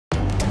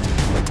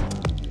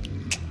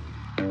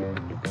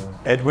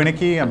Ed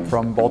Winnicky, I'm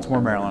from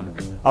Baltimore,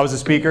 Maryland. I was a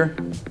speaker.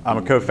 I'm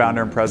a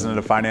co-founder and president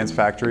of Finance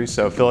Factory.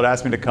 So Phil had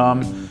asked me to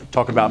come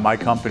talk about my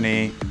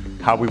company,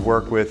 how we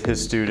work with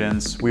his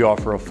students. We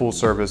offer a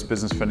full-service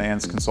business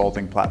finance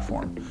consulting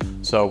platform.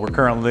 So we're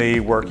currently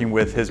working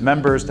with his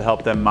members to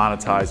help them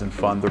monetize and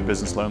fund their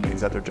business loan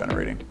leads that they're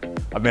generating.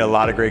 I've made a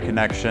lot of great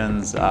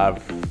connections.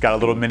 I've got a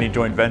little mini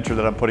joint venture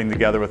that I'm putting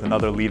together with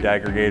another lead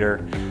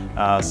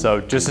aggregator.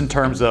 So just in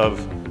terms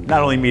of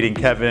not only meeting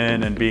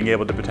Kevin and being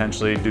able to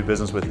potentially do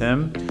business with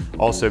him,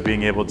 also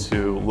being able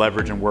to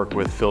leverage and work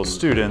with Phil's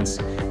students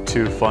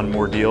to fund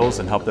more deals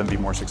and help them be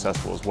more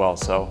successful as well.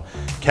 So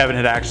Kevin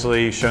had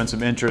actually shown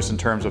some interest in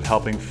terms of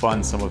helping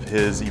fund some of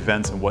his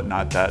events and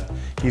whatnot that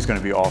he's going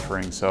to be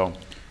offering. So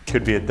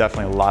could be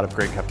definitely a lot of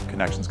great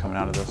connections coming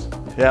out of this.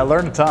 Yeah, I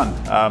learned a ton,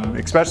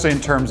 especially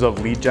in terms of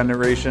lead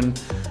generation.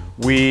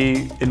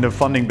 In the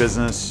funding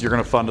business, you're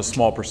going to fund a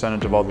small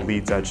percentage of all the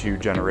leads that you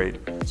generate.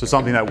 So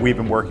something that we've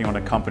been working on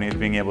at company is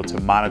being able to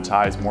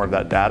monetize more of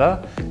that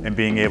data and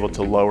being able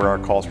to lower our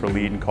cost per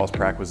lead and cost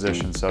per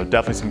acquisition. So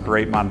definitely some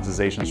great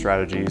monetization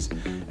strategies,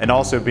 and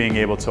also being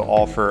able to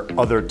offer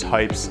other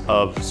types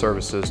of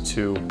services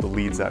to the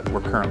leads that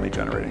we're currently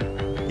generating.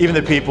 Even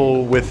the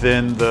people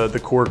within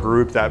the core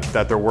group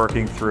that they're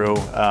working through,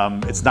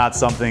 it's not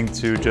something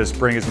to just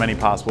bring as many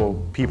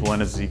possible people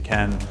in as he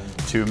can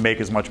to make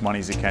as much money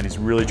as he can. He's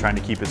really trying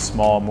to keep it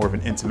small, more of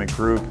an intimate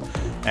group,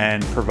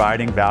 and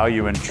providing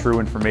value and true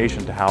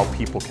information to how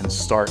people can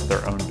start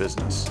their own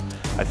business.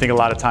 I think a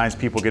lot of times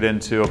people get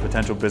into a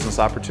potential business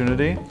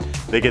opportunity,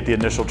 they get the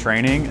initial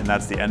training and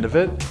that's the end of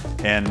it,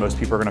 and most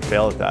people are going to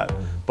fail at that.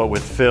 But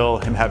with Phil,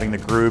 him having the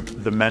group,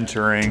 the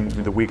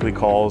mentoring, the weekly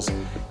calls,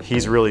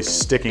 he's really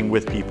sticking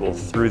with people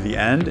through the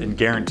end and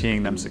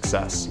guaranteeing them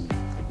success.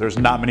 There's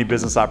not many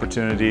business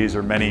opportunities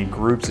or many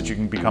groups that you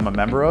can become a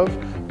member of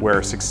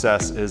where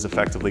success is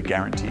effectively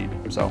guaranteed.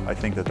 So I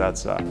think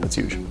that's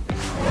huge.